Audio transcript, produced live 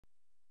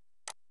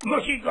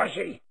Mushy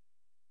gushy.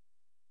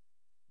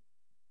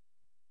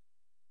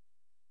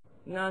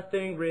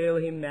 Nothing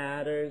really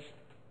matters.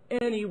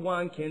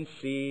 Anyone can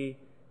see.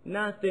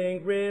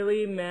 Nothing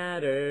really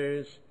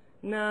matters.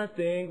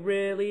 Nothing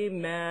really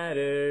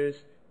matters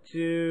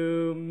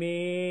to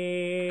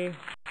me.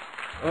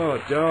 Oh,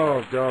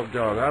 dog.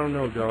 I don't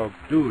know, dog.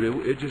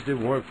 Dude, it just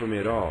didn't work for me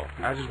at all.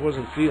 I just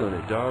wasn't feeling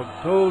it, dog.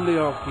 Totally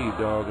off key,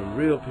 dog, and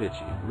real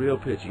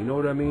pitchy. You know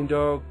what I mean,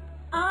 dog?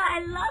 Oh, I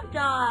love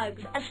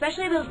dogs,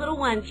 especially those little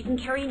ones you can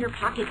carry in your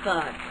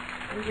pocketbook.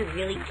 Those are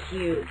really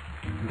cute.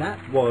 That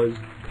was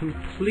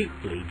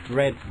completely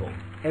dreadful.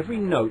 Every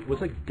note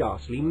was a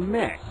ghastly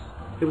mess.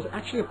 There was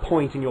actually a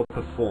point in your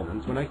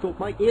performance when I thought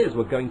my ears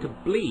were going to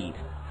bleed.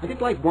 I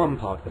did like one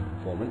part of the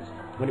performance,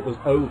 when it was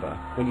over,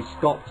 when you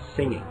stopped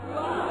singing.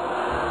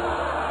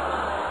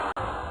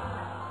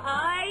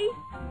 I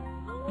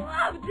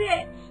loved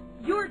it!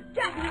 You're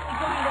definitely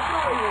going to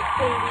Hollywood,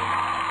 baby!